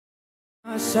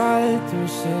Más alto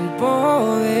es el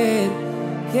poder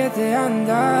que te han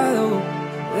dado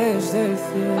desde el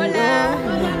cielo.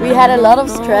 We had a lot of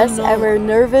stress and were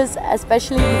nervous,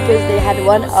 especially because they had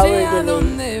 1 hour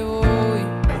delay.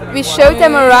 We showed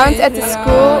them around at the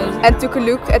school and took a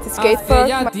look at the skate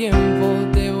park.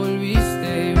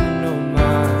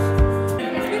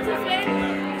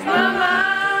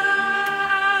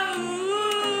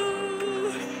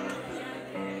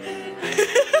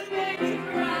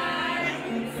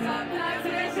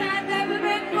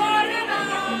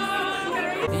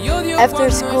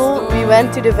 After school, we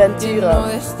went to the Ventura.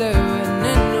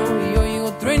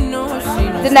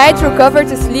 The night recovered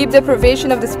the sleep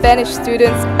deprivation of the Spanish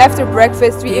students. After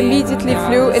breakfast, we immediately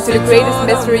flew into the greatest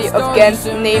mystery of Ghent,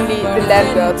 namely the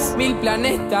land gods.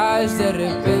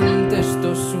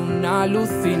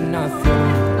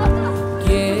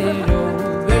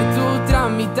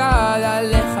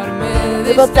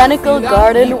 The botanical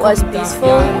garden was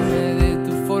peaceful.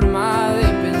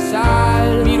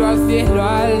 Miro al cielo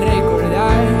al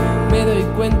recordar, me doy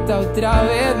cuenta otra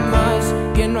vez más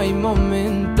que no hay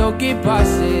momento que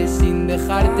pase sin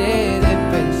dejarte de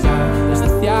pensar.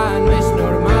 Esto ya no es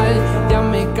normal, ya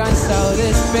me he cansado de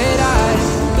esperar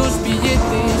tus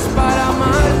billetes para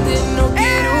amarte. No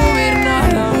quiero ver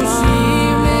nada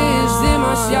posible, es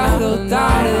demasiado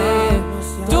tarde.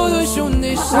 Todo es un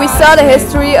desastre. We saw the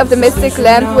history of the mystic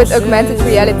lamp with augmented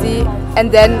reality,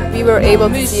 and then we were able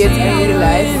to see it in real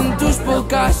life. Tus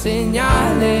pocas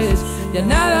señales, ya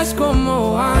nada es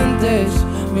como antes,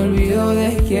 me olvido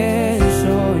de quién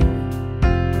soy.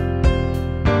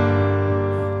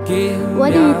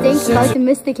 What do you think about the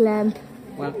mystic lamp?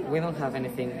 Well, we don't have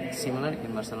anything similar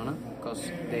in Barcelona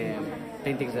because the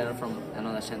paintings there are from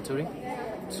another century.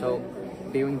 So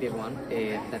viewing this one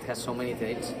that has so many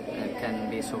details can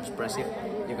be so expressive.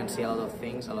 You can see a lot of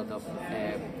things, a lot of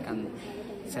can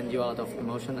send you a lot of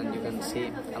emotion, and you can see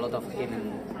a lot of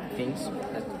hidden things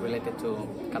that related to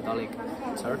Catholic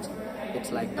Church.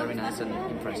 It's like very nice and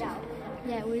impressive.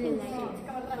 Yeah, we really like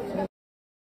it.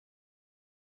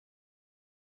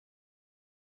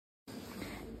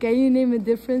 Can you name a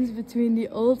difference between the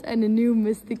old and the new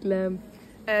mystic lamp?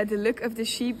 The look of the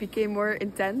sheep became more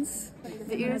intense.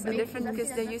 The ears are different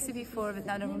because they used to be 4, but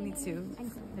now there are only 2.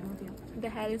 The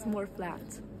head is more flat.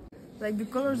 Like the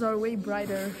colors are way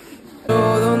brighter.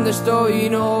 Donde estoy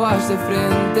no vas de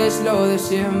frente, es lo de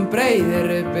siempre y de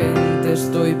repente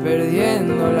estoy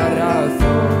perdiendo la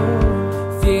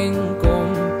razón. 100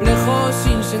 complejos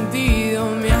sin sentido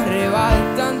me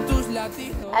arrebatan tus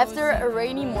latidos. After a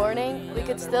rainy morning, we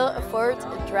could still afford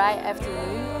a dry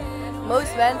afternoon.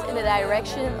 Most went in the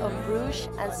direction of Bruges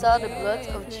and saw the blood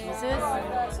of Jesus.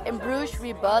 In Bruges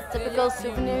we bought typical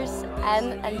souvenirs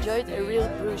and enjoyed a real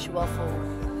Bruges waffle.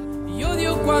 Y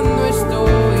odio cuando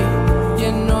estoy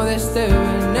lleno de este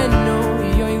veneno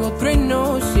y oigo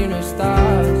truenos si no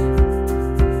estás.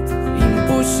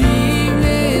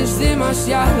 Imposible, es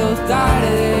demasiado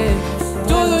tarde,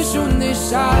 todo es un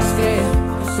desastre,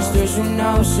 esto es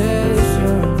una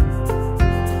obsesión,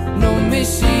 no me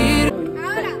sirve.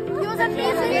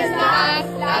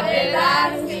 La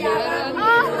verdad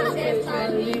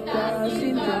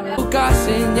Pocas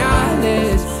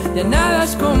señales, ya nada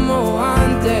es como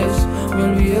antes, me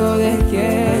olvido de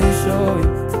quién soy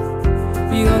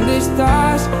y dónde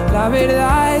estás. La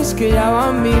verdad es que ya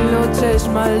van 1000 noches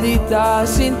malditas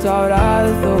sin tu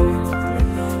abrazo.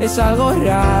 Es algo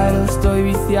raro, estoy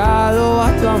viciado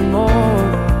a tu amor,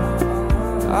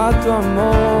 a tu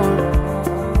amor,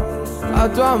 a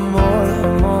tu amor,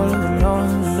 amor, no,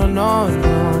 no, no,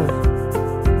 no.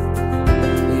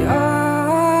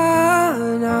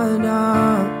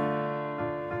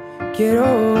 Quiero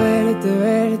verte,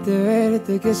 verte,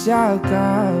 verte, que se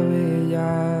acabe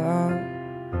ya.